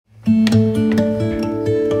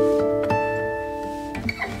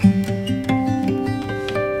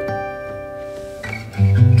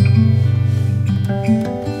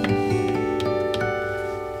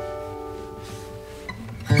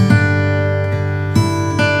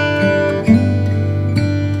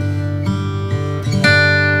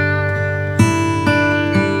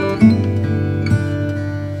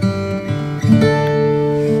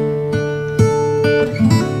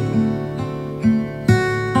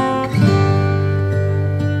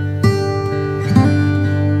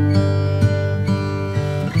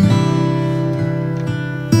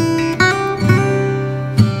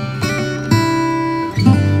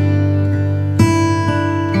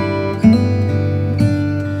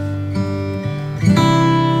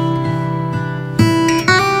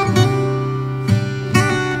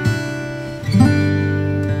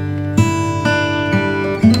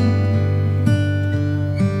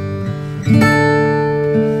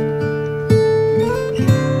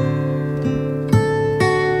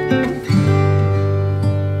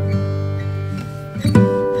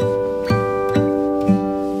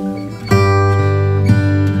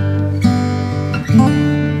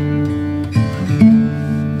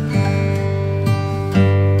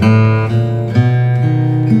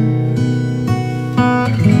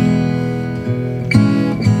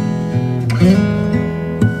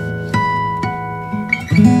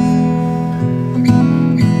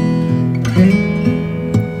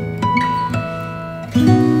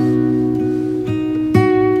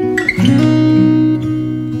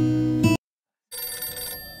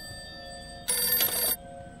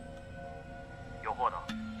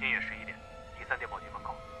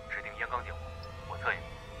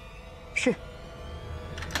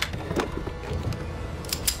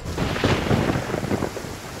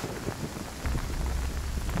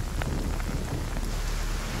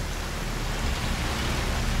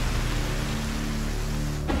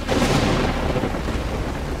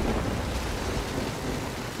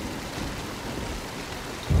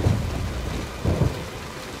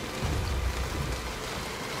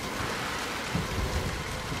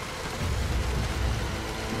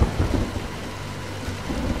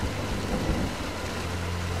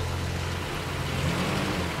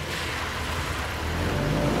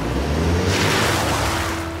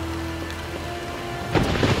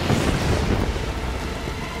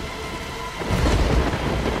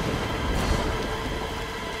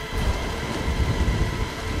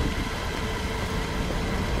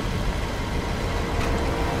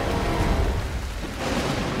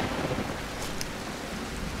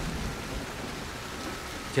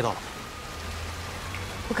接到了。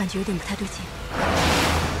我感觉有点不太对劲。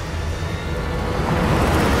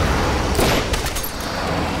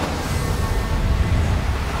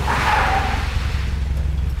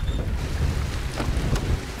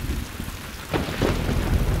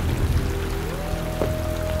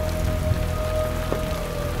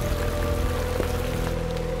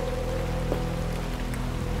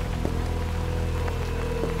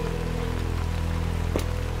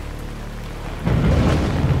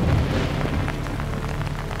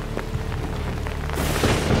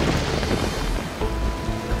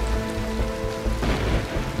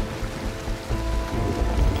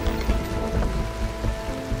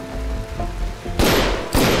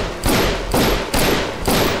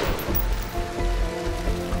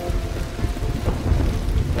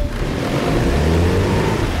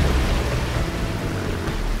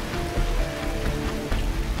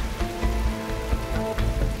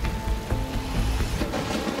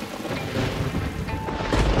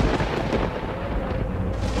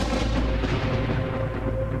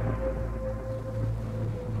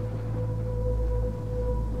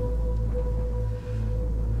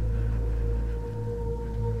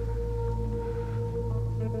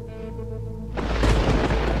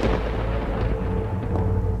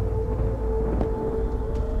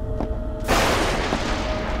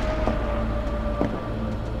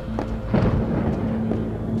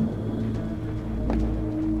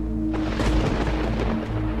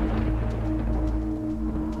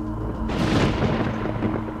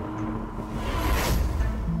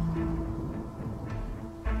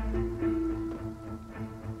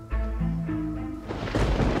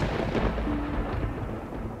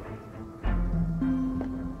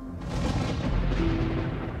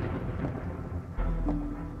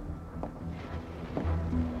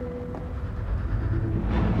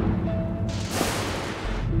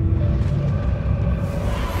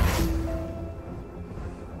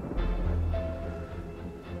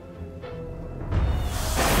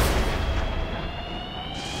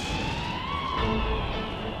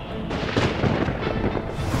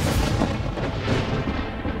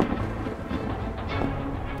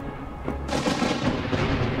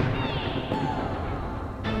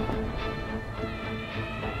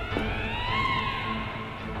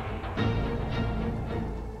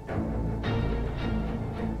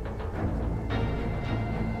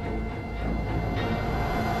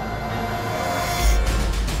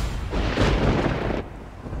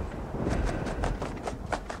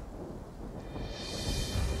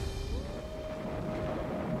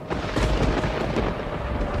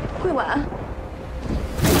桂婉，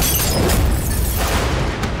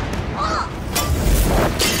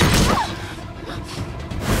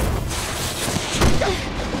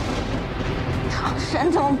唐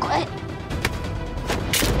山怎么鬼？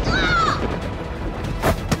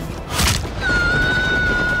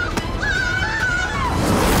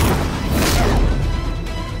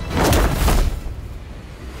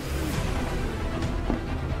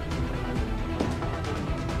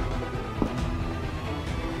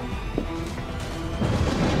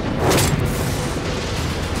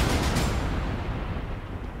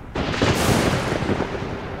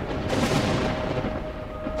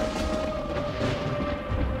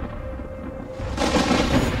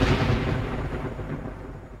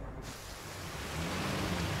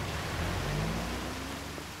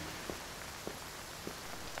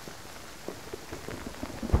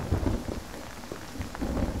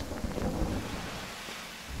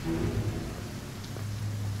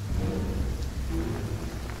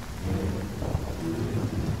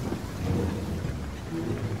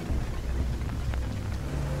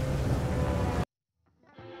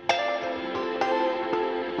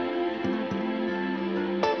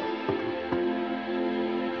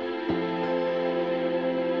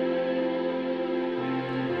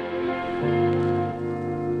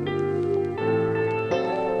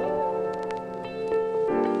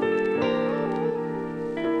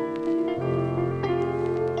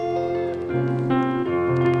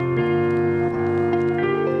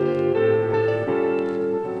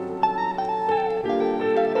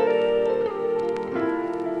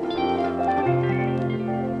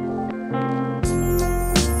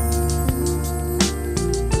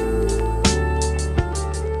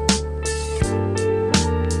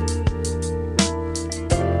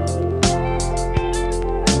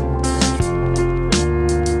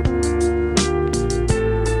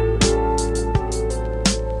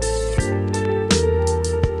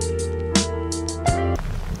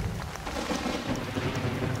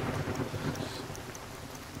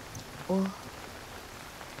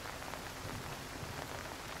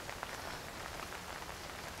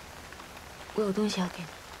我有东西要给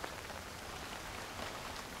你。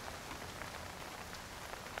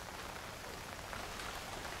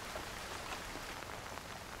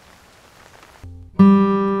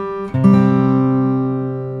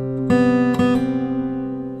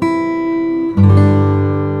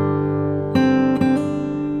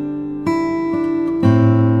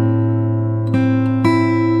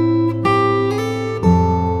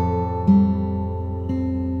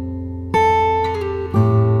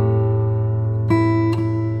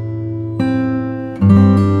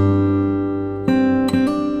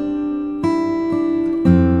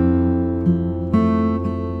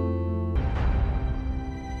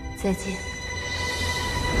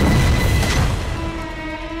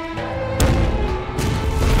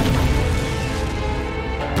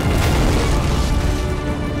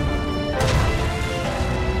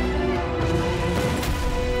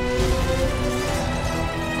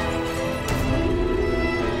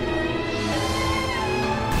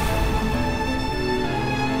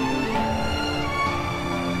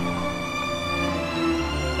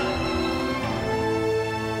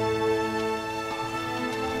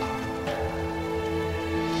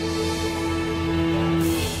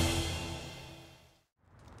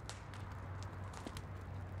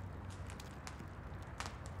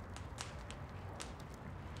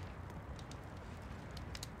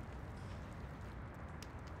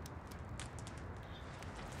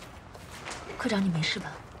科长，你没事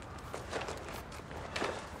吧？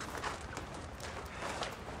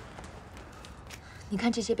你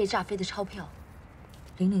看这些被炸飞的钞票，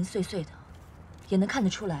零零碎碎的，也能看得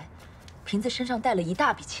出来，瓶子身上带了一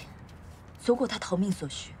大笔钱，足够他逃命所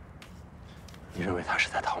需。你认为他是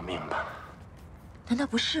在逃命吗？难道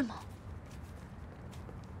不是吗？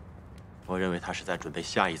我认为他是在准备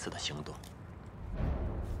下一次的行动。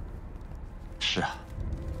是啊，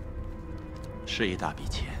是一大笔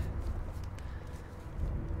钱。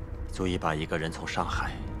 足以把一个人从上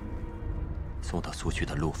海送到苏区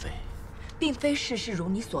的路费，并非事事如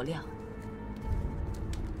你所料。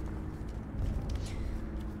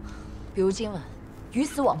比如今晚鱼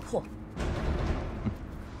死网破，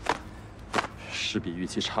是比预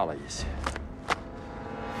期差了一些。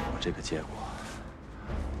我这个结果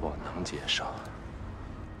我能接受。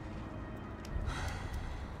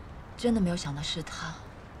真的没有想到是他，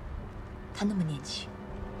他那么年轻，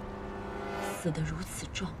死得如此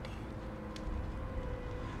壮烈。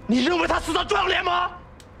 你认为他死得壮烈吗？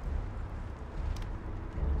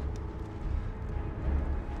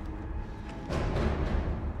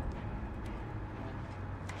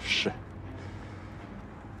是，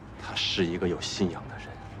他是一个有信仰的人，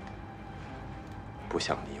不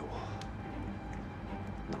像你我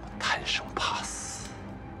那么贪生怕死。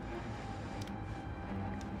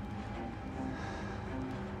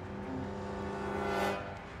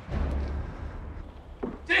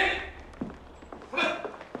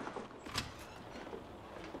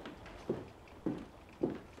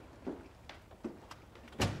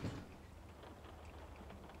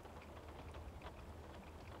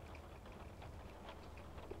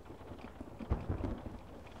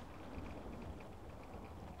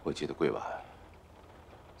我记得桂婉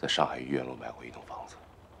在上海豫园路买过一栋房子，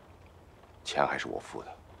钱还是我付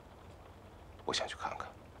的。我想去看看。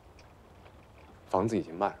房子已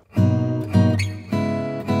经卖了。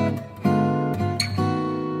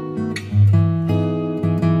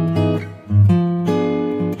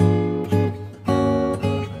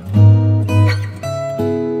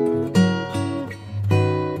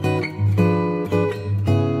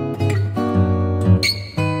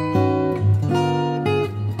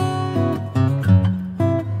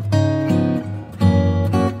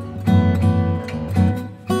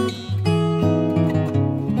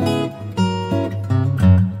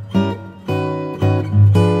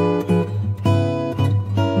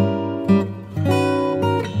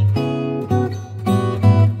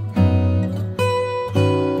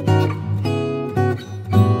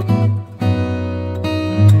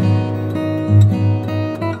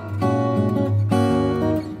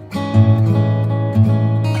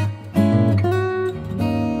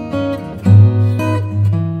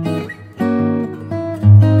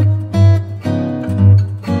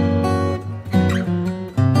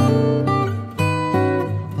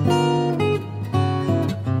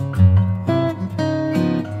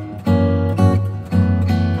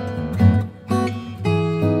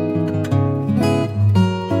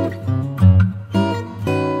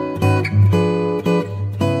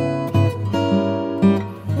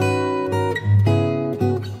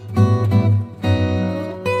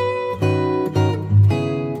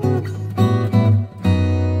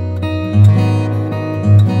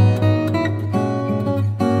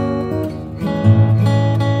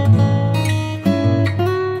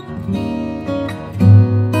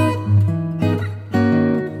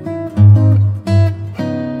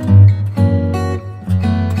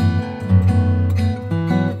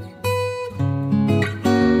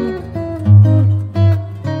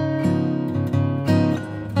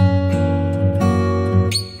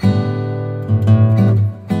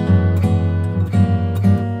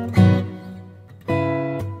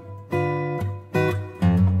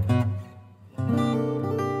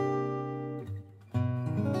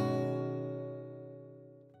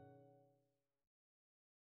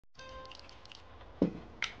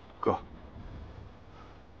哥，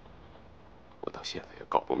我到现在也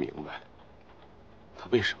搞不明白，他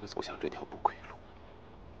为什么走向这条不归路。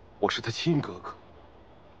我是他亲哥哥，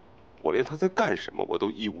我连他在干什么我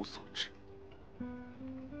都一无所知。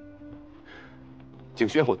景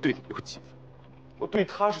轩，我对你有几分，我对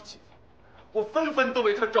他是几分，我分分都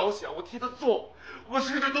为他着想，我替他做，我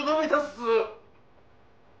甚至都能为他死。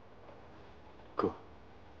哥，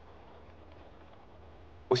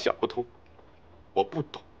我想不通，我不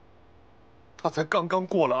懂。他才刚刚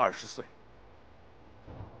过了20岁，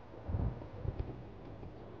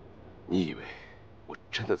你以为我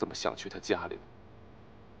真的这么想去他家里吗？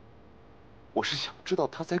我是想知道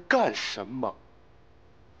他在干什么。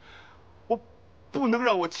我不能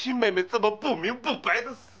让我亲妹妹这么不明不白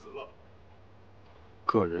的死了。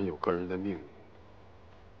个人有个人的命运。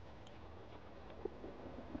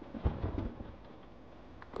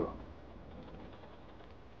哥，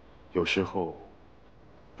有时候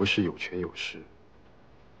不是有权有势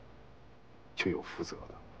就有负责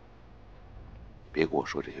的。别给我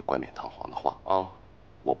说这些冠冕堂皇的话啊！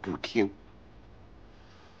我不听。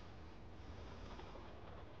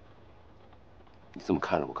你这么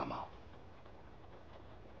看着我干嘛？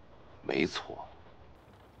没错，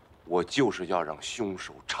我就是要让凶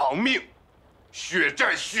手偿命，血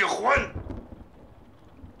债血还。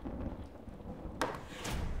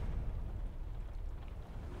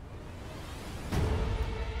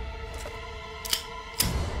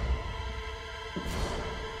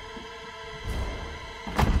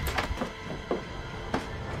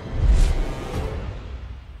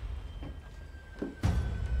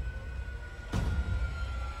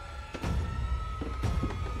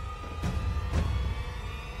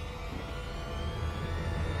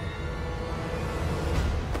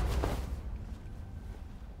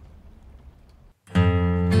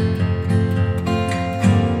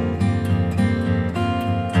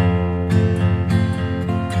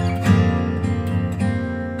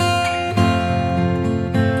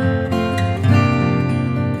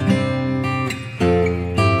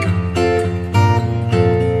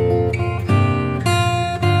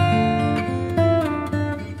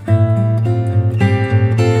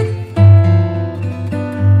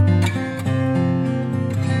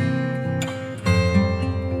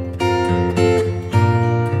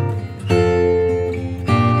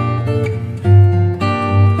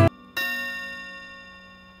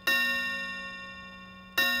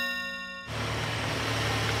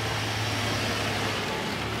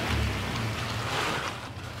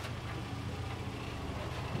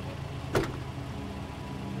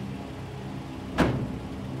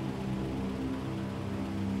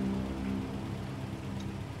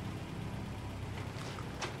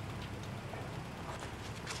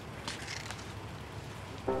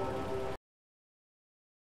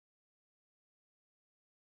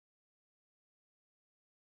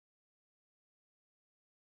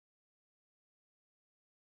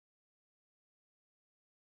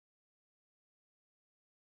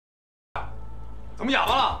怎么哑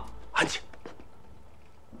巴了？安静。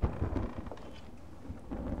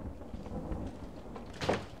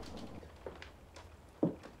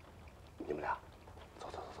你们俩，走。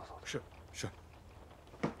是。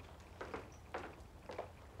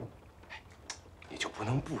你就不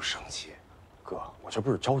能不生气？哥，我这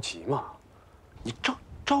不是着急吗？你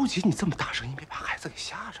着急，你这么大声音，别把孩子给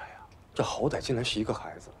吓着呀！这好歹进来是一个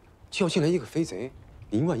孩子，就要进来一个飞贼，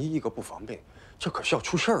您万一一个不防备，这可是要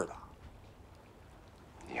出事儿的。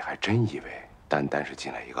你还真以为单单是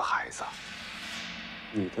进来一个孩子？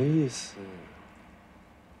你的意思，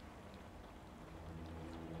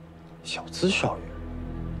小资少爷？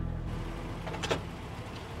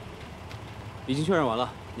已经确认完了，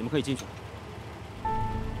你们可以进去。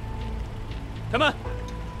开门。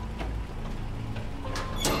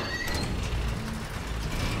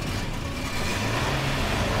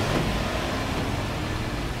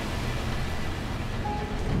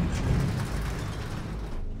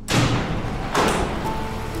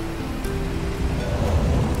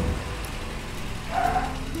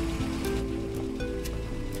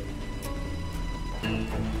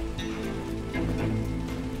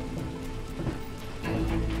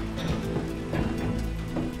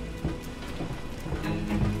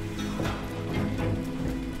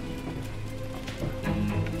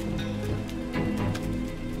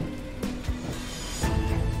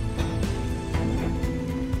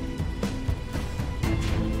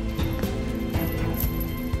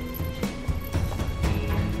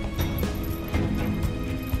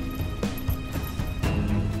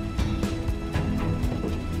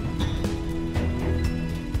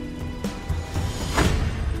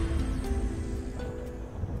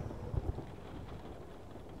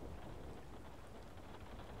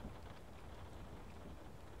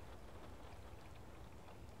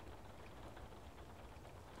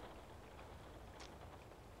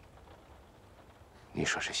你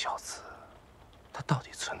说这小子，他到底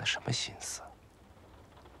存的什么心思？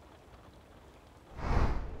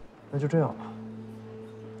那就这样吧，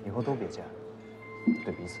以后都别见了，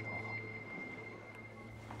对彼此都好。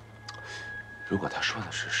如果他说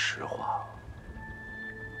的是实话，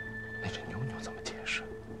那这妞妞怎么解释？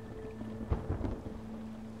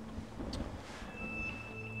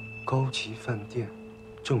高级饭店，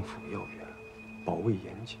政府要员，保卫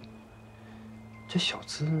严谨。这小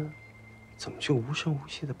资怎么就无声无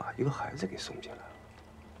息的把一个孩子给送进来了？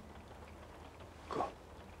哥，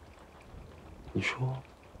你说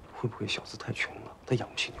会不会小子太穷了，他养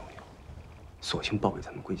不起牛牛，索性抱给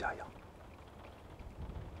咱们贵家养？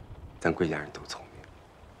咱贵家人都聪明，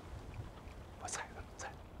我猜的，猜。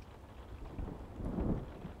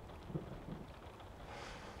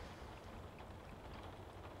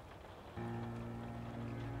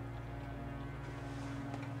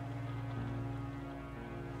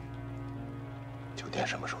酒店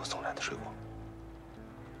什么时候送来的水果？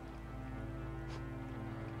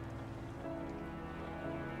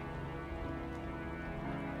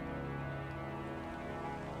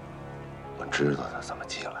我知道他怎么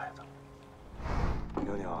进来的。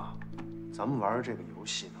牛牛啊，咱们玩的这个游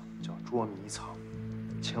戏呢，叫捉迷藏，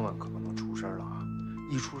千万可不能出声了啊！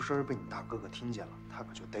一出声被你大哥哥听见了，他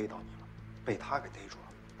可就逮到你了。被他给逮住了，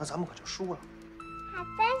那咱们可就输了。好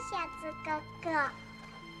的，小子哥哥。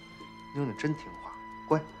妞妞真听话，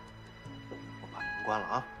乖。我把门关了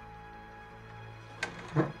啊。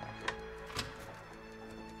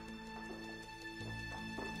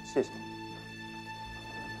谢谢。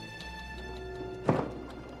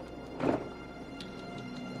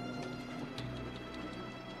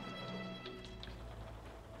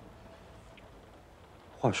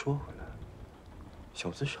话说回来，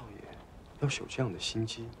小资少爷要是有这样的心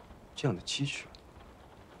机，这样的机智，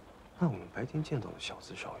那我们白天见到的小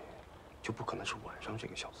资少爷，就不可能是晚上这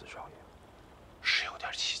个小资少爷，是有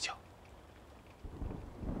点蹊跷。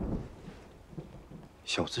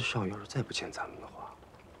小资少爷要是再不见咱们的话，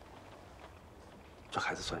这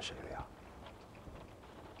孩子算谁的呀？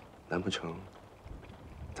难不成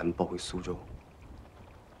咱们抱回苏州，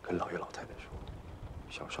跟老爷老太太说，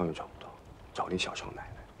小少爷找不到，找了一小少奶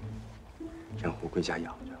奶，然后归家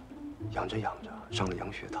养着，养着养着上了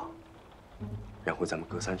羊血糖，然后咱们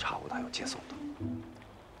隔三差五的还要接送他。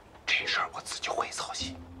这事儿我自己会操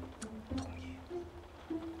心，同意。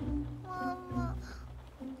妈妈，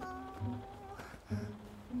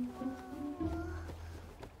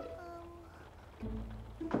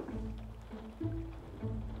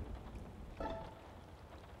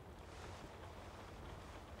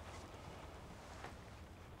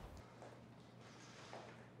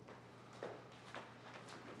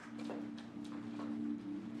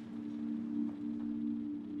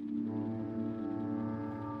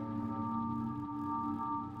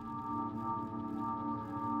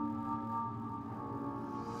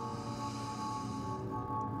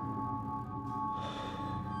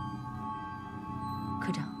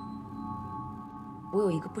科长，我有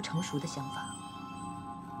一个不成熟的想法。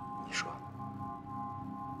你说，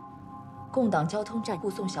共党交通站护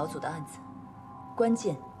送小组的案子，关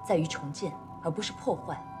键在于重建，而不是破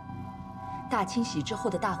坏。大清洗之后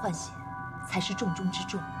的大换血，才是重中之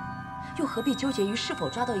重。又何必纠结于是否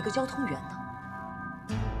抓到一个交通员呢？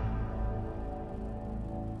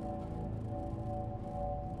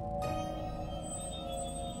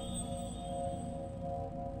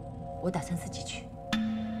我打算自己去。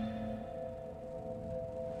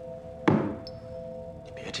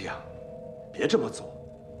你别这样，别这么做。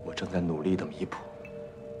我正在努力的弥补。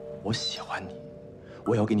我喜欢你，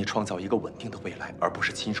我要给你创造一个稳定的未来，而不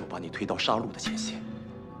是亲手把你推到杀戮的前线。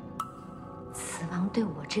死亡对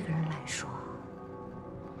我这个人来说，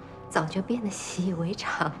早就变得习以为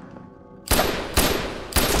常了。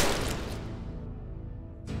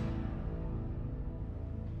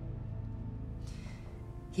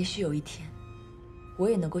也许有一天，我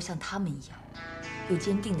也能够像他们一样，有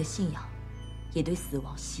坚定的信仰，也对死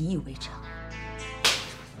亡习以为常。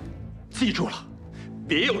记住了，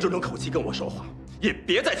别用这种口气跟我说话，也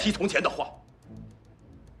别再提从前的话。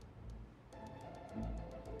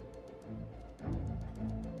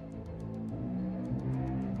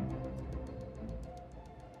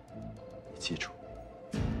你记住，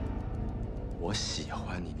我喜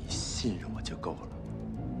欢你，你信任我就够了。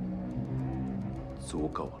足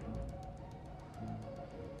够了。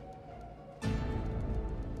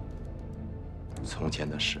从前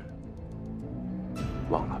的事，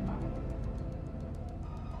忘了吧，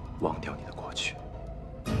忘掉你的过去。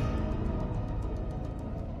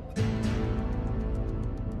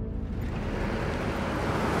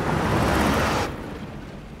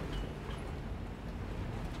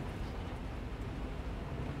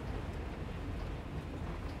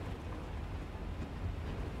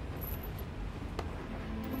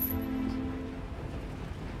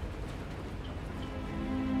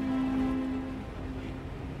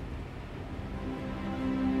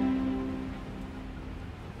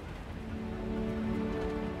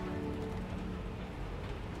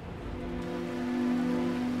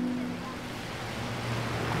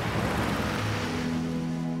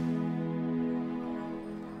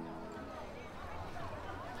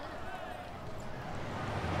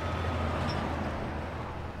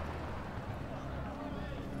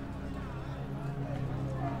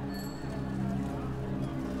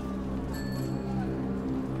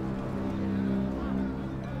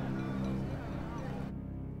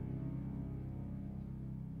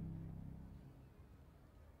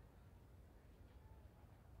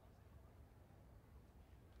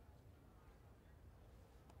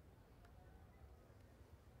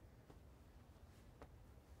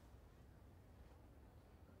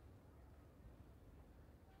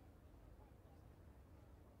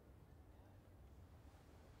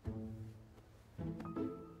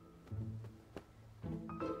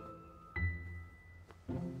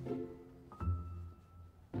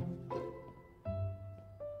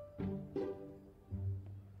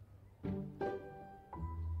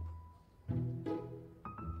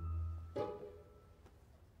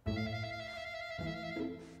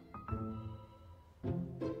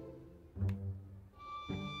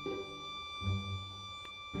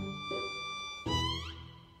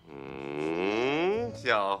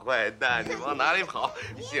小坏蛋，你往哪里跑？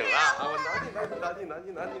醒了，我拿你。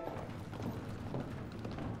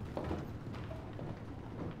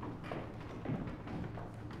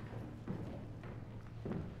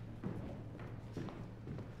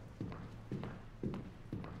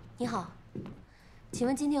你好，请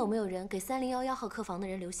问今天有没有人给3011号客房的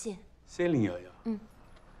人留信？3011。嗯。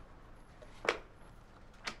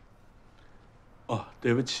哦，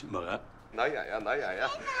对不起，没了。挠痒痒。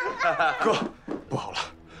哥，不好了，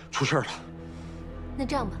出事了。那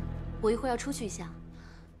这样吧，我一会儿要出去一下，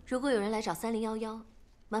如果有人来找3011，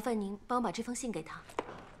麻烦您帮我把这封信给他。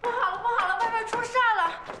不好了，外边出事儿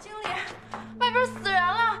了，经理，外边死人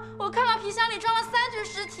了，我看到皮箱里装了3具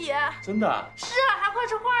尸体。真的？是啊，还画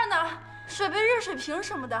着画呢，水杯、热水瓶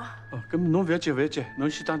什么的。哦，咁侬不要急，侬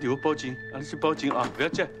先打电话报警，阿拉去报警啊，不要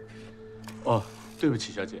急。哦，对不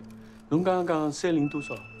起，小姐，侬刚刚讲30多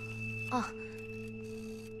少？哦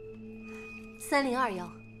，3021。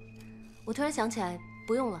我突然想起来，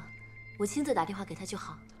不用了，我亲自打电话给他就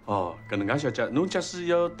好。哦，搿能介，小姐，侬假使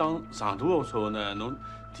要打长途号车呢，侬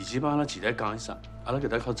提前帮阿拉前台讲一声，阿拉搿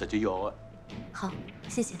搭靠直接要的。好，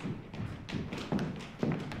谢谢。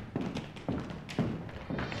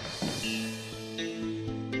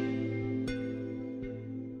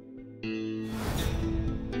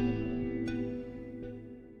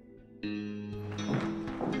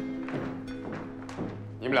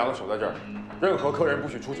你们两个守在这儿，任何客人不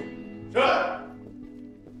许出去。是。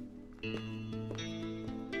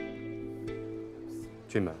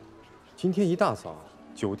军们，今天一大早，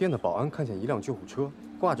酒店的保安看见一辆救护车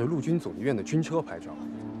挂着陆军总医院的军车牌照，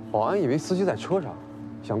保安以为司机在车上，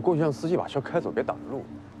想过去让司机把车开走，别挡着路。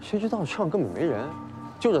谁知道车上根本没人，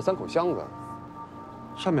就这3口箱子，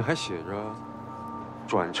上面还写着“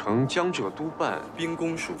转呈江浙督办兵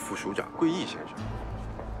工署副署长桂义先生”。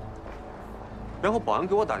然后保安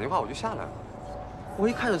给我打电话，我就下来了。我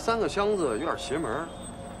一看这3个箱子有点邪门，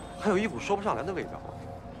还有一股说不上来的味道。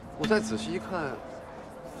我再仔细一看，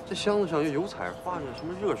这箱子上有彩画着什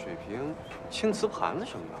么热水瓶、青瓷盘子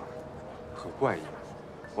什么的，很怪异。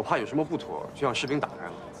我怕有什么不妥，就让士兵打开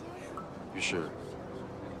了。于是，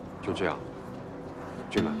就这样，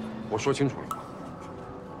军们，我说清楚了吗？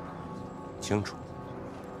清楚。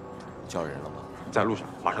叫人了吗？在路上，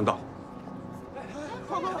马上到。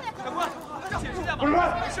快！长官，解释一下吧。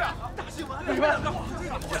是大新闻，你们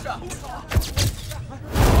是。好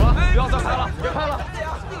了，不要再拍了，别拍了。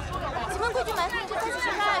请问贵军们，这次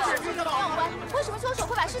凶杀案是与军有关，为什么凶手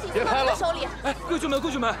会把尸体别放在手里？哎，贵军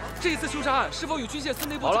们，这一次凶杀案是否与军械司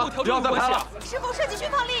内部机构调整有关系？是否涉及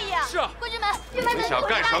军方利益？是。贵军们，预备你想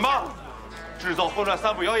干什么？制造混乱、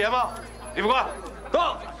散布谣言吗？李副官，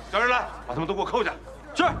到，叫人来，把他们都给我扣下。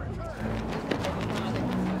是。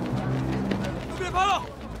别拍了！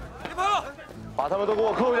把他们都给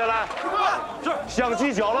我扣下来。是。相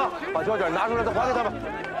机缴了，把胶卷拿出来再还给他们。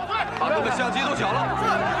把他们相机都缴了。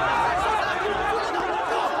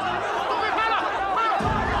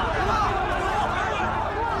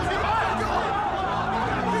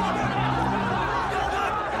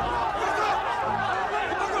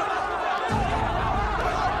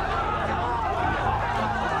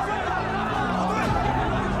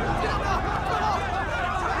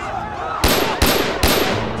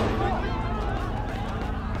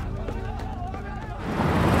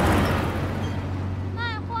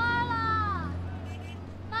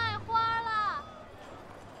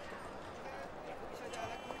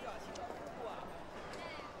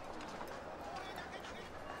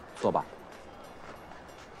坐吧。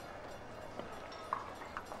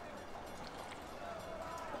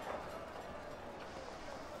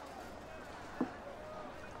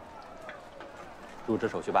入职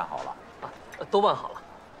手续办好了啊，都办好了。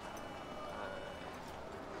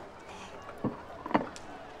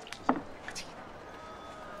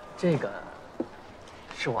这个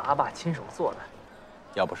是我阿爸亲手做的。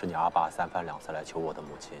要不是你阿爸3番2次来求我的母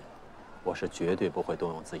亲，我是绝对不会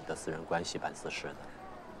动用自己的私人关系办私事的。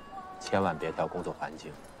千万别挑工作环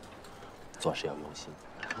境，做事要用心。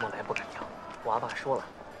莫来不敢挑，我阿爸说了，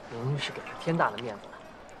您是给他天大的面子了。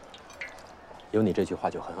有你这句话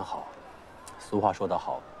就很好。俗话说得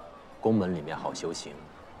好，宫门里面好修行，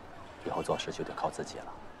以后做事就得靠自己了。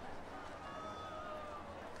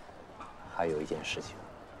还有一件事情，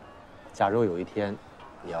假如有一天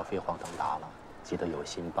你要飞黄腾达了，记得有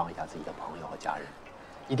心帮一下自己的朋友和家人。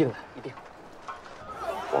一定的，一定。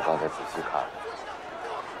我刚才仔细看了，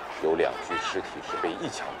有2具尸体是被一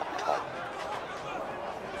枪打穿的，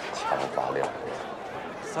枪法了得。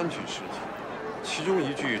 3具尸体，其中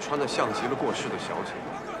1具穿的像极了过世的小姐。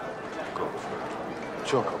哥，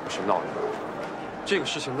这可不是闹着玩，这个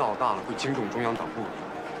事情闹大了会惊动中央党部的。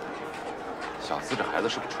小资这孩子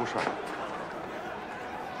是不是出事了？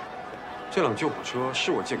这辆救护车是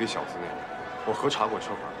我借给小资那辆，我核查过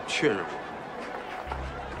车牌，确认过。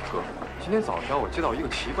哥，今天早上我接到一个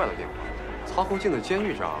奇怪的电话，曹侯进的监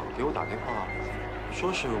狱长给我打电话，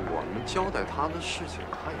说是我们交代他的事情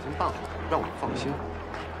他已经办好，让我们放心。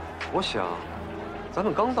我想，咱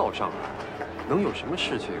们刚到上海，能有什么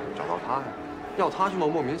事情找到他呀？要他这么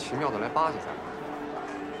莫名其妙的来巴结咱们？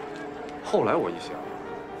后来我一想，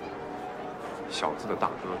小资的大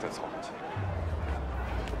哥在曹侯进，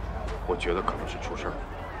我觉得可能是出事了。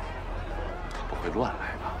他不会乱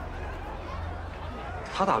来吧？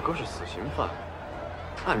他大哥是死刑犯，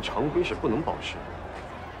按常规是不能保释。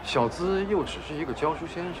小资又只是一个教书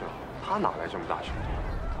先生，他哪来这么大成就？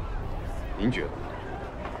您觉得呢？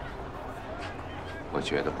我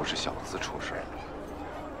觉得不是小资出事了，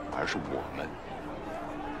而是我们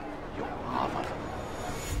有麻烦了。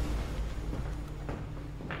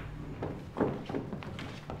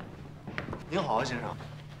您好啊，先生，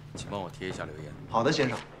请帮我贴一下留言。好的，先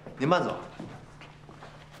生，您慢走。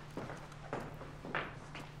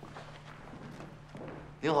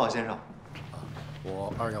您好，先生。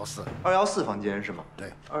我214。214房间是吗？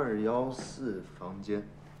对。214房间。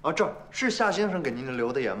啊，这儿是夏先生给您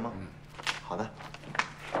留的言吗？嗯。好的。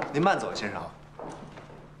您慢走，先生。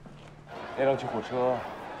那辆救护车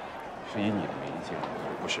是以你的名义借的？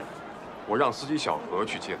不是，我让司机小何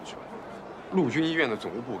去借的车。陆军医院的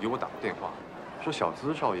总务部给我打个电话，说小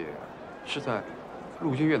资少爷是在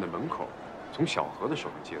陆军医院的门口从小何的手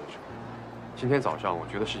里借的车。今天早上我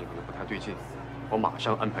觉得事情可能不太对劲，我马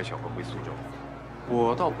上安排小何回苏州。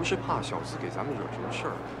我倒不是怕小资给咱们惹什么事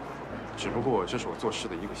儿，只不过这是我做事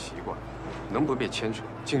的一个习惯，能不被牵扯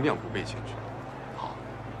尽量不被牵扯。好。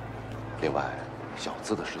另外，小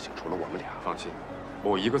资的事情除了我们俩，放心，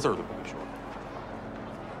我一个字儿都不会说。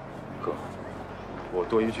哥，我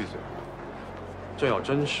多一句嘴。这要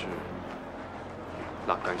真是，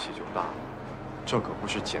那干系就大了。这可不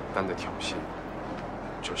是简单的挑衅，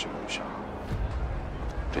这是谋杀。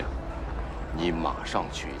这样，你马上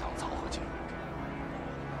去一趟曹河境。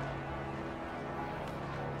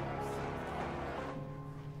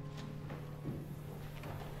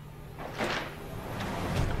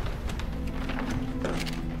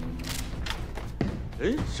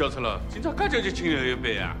哎，小陈了，今朝介早就请了一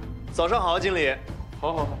杯啊！早上好，经理。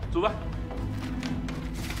好，走吧。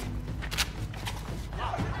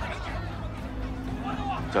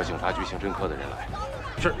叫警察局刑侦科的人来，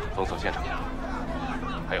是封锁现场。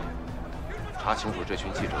还有，查清楚这群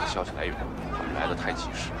记者的消息来源，他们来得太及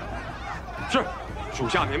时。是，属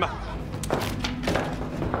下明白。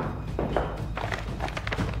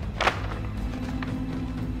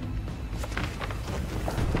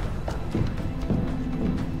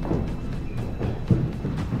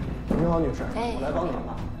您好，女士，哎，我来帮您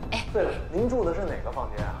了。哎，对了，您住的是哪个房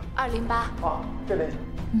间啊？208。啊，这边请。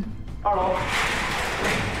2楼。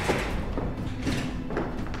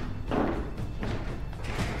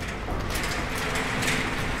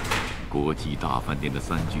国际大饭店的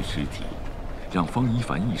3具尸体，让方一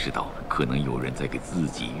凡意识到可能有人在给自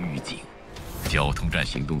己预警。交通站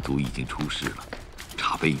行动组已经出事了，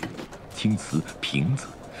茶杯、青瓷、瓶子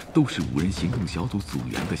都是5人行动小组组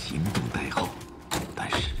员的行动代号，但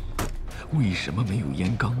是为什么没有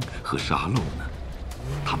烟缸和沙漏呢？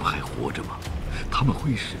他们还活着吗？他们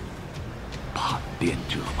会是叛变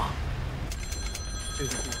者吗？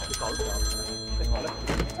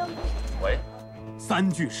喂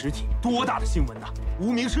，3具尸体，多大的新闻呐！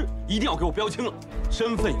无名尸一定要给我标清了，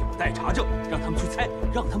身份有待查证，让他们去猜，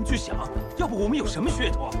让他们去想，要不我们有什么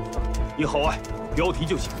噱头啊？1号外，标题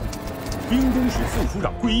就行：滨东署副署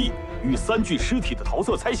长归义与3具尸体的桃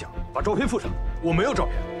色猜想，把照片附上。我没有照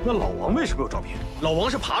片。那老王为什么有照片？老王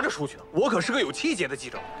是爬着出去的，我可是个有气节的记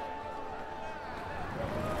者。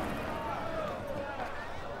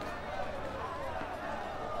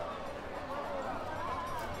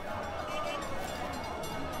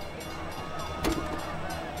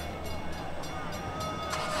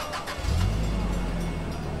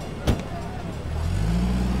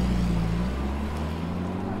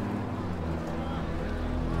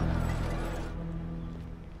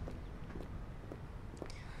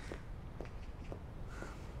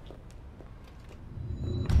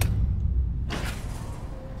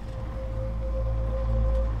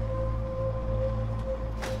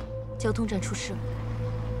交通站出事了，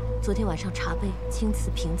昨天晚上茶杯、青瓷、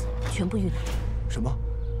瓶子全部运来。什么？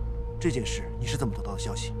这件事你是怎么得到的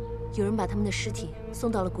消息？有人把他们的尸体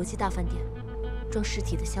送到了国际大饭店，装尸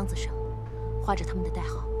体的箱子上画着他们的代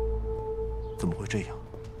号。怎么会这样？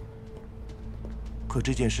可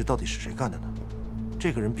这件事到底是谁干的呢？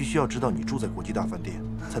这个人必须要知道你住在国际大饭店，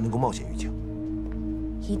才能够冒险遇强。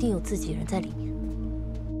一定有自己人在里面。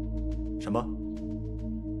什么？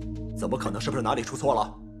怎么可能？是不是哪里出错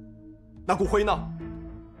了？那骨灰呢？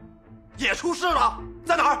也出事了，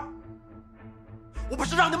在哪儿？我不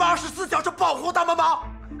是让你们24小时保护他们吗？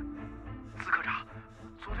司科长，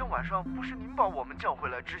昨天晚上不是您把我们叫回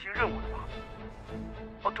来执行任务的吗？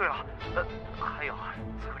哦，对了，还有，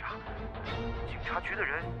司科长，警察局的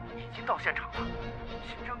人已经到现场了。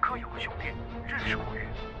刑侦科有个兄弟认识郭玉。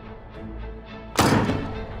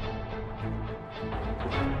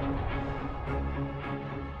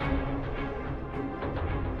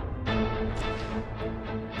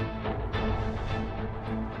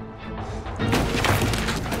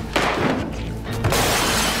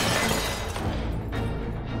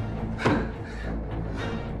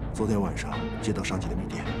昨天晚上接到上级的密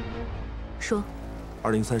电，说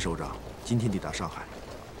203首长今天抵达上海，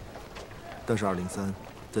但是203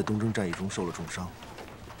在东征战役中受了重伤，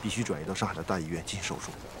必须转移到上海的大医院进行手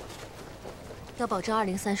术。要保证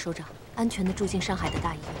203首长安全地住进上海的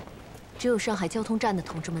大医院，只有上海交通站的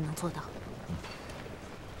同志们能做到。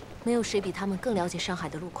没有谁比他们更了解上海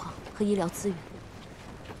的路况和医疗资源。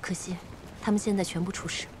可惜，他们现在全部出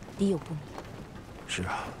事，敌友不明。是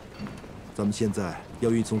啊，咱们现在要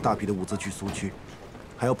运送大批的物资去苏区，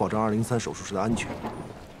还要保障203手术室的安全，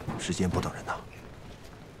时间不等人呐。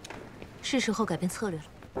是时候改变策略了。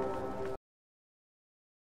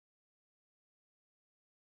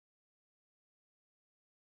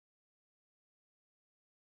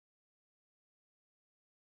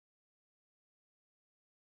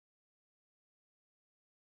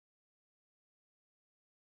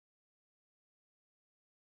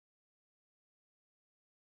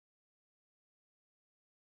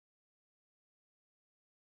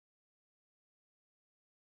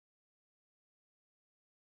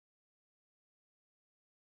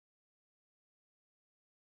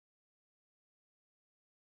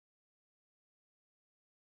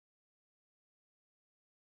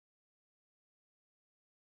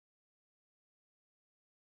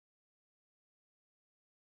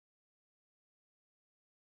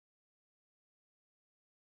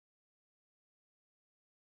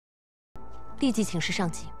立即请示上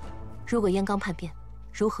级，如果燕刚叛变，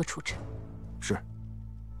如何处置？是。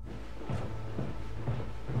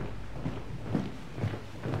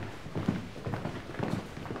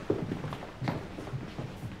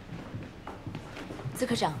司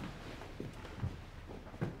科长，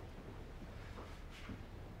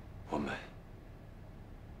我们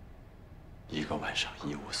一个晚上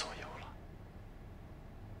一无所有了。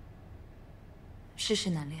世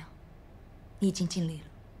事难料，你已经尽力了。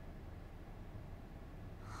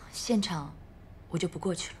现场我就不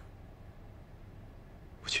过去了。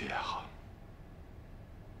不去也好。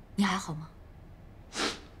你还好吗？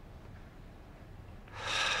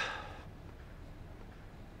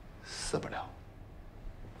死不了。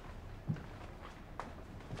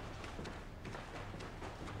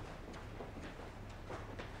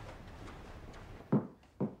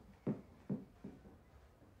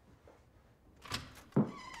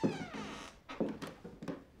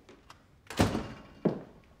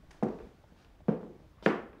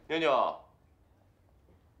妞妞，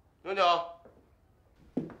妞妞，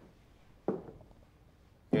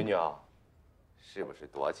妞妞，是不是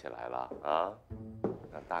躲起来了啊？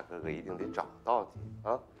那大哥哥一定得找到你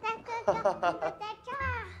啊！大哥哥，我在这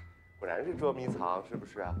儿。果然是捉迷藏，是不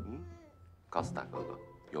是啊？嗯，告诉大哥哥，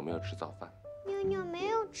有没有吃早饭？妞妞没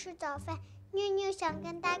有吃早饭，妞妞想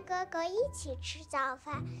跟大哥哥一起吃早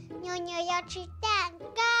饭。妞妞要吃蛋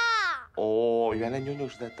糕。哦，原来妞妞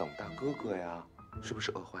是在等大哥哥呀，是不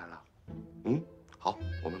是饿坏了？嗯，好，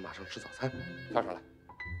我们马上吃早餐，跳上来。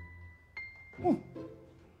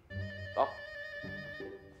走。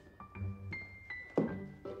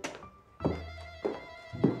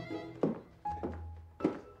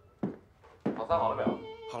早餐好了没有？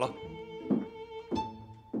好了。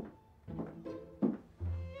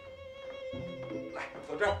来，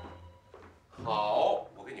坐这儿。好，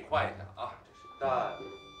我给你换一下啊，这是蛋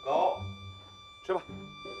糕，吃吧。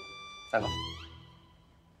蛋糕。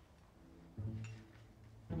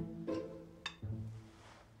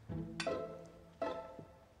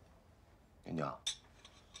妞妞，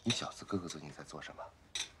你小子哥哥最近在做什么？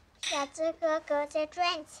小子哥哥在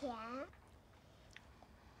赚钱。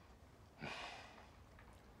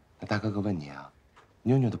那大哥哥问你啊，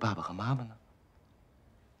妞妞的爸爸和妈妈呢？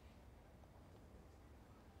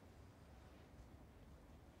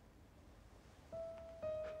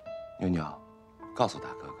妞妞，告诉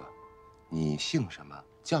大哥哥，你姓什么，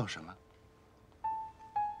叫什么？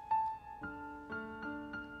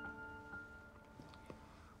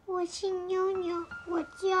我姓妞妞，我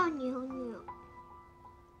叫妞妞。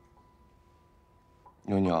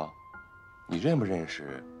妞妞，你认不认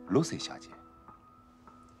识 Lucy 小姐？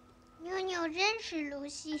妞妞认识露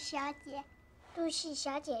西小姐。露西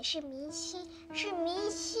小姐是明星，是明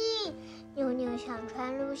星。妞妞想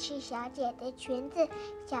穿露西小姐的裙子，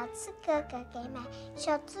小刺哥哥给买，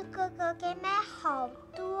小刺哥哥给买好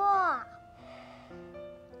多。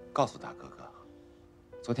告诉大哥哥，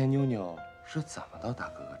昨天妞妞是怎么到大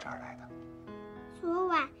哥哥这儿来的？昨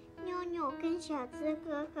晚妞妞跟小刺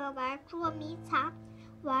哥哥玩捉迷藏，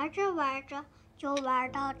玩着玩着就玩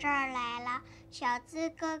到这儿来了。小刺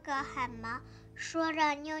哥哥很忙，说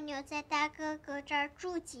让妞妞在大哥哥这儿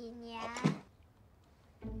住几年。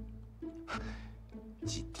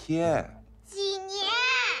几天？几年？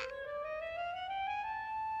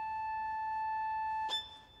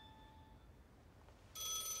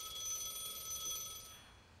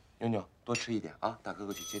妞妞，多吃一点啊！大哥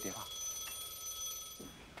哥去接电话。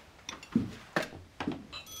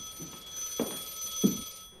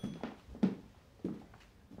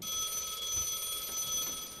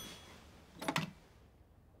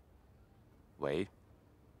喂，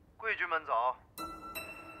贵军们早。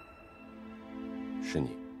是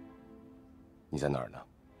你？你在哪儿呢？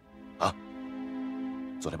啊？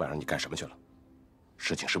昨天晚上你干什么去了？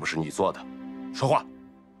事情是不是你做的？说话！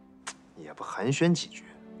也不寒暄几句。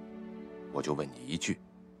我就问你一句，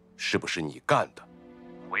是不是你干的？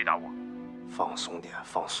回答我。放松点，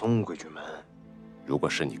放松，贵军们。如果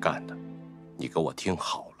是你干的，你给我听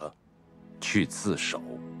好了，去自首。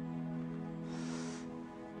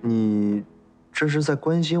你这是在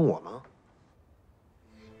关心我吗？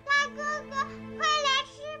大哥哥，快来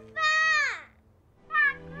吃饭！大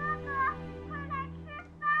哥哥，快来吃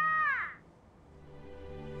饭！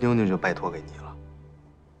妞妞就拜托给你了，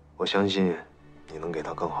我相信你能给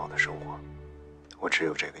她更好的生活，我只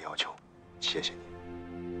有这个要求，谢谢你。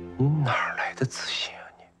你哪来的自信啊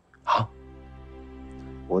你？啊？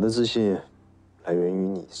我的自信来源于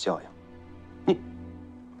你的教养。你，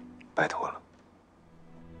拜托了。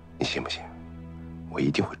你信不信？我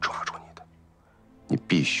一定会抓住你的。你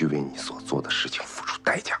必须为你所做的事情付出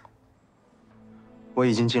代价。我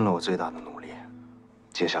已经尽了我最大的努力，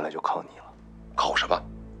接下来就靠你了。靠什么？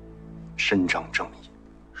伸张正义。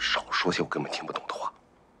少说些我根本听不懂的话。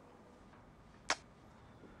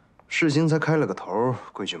事情才开了个头，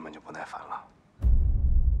贵军们就不耐烦了。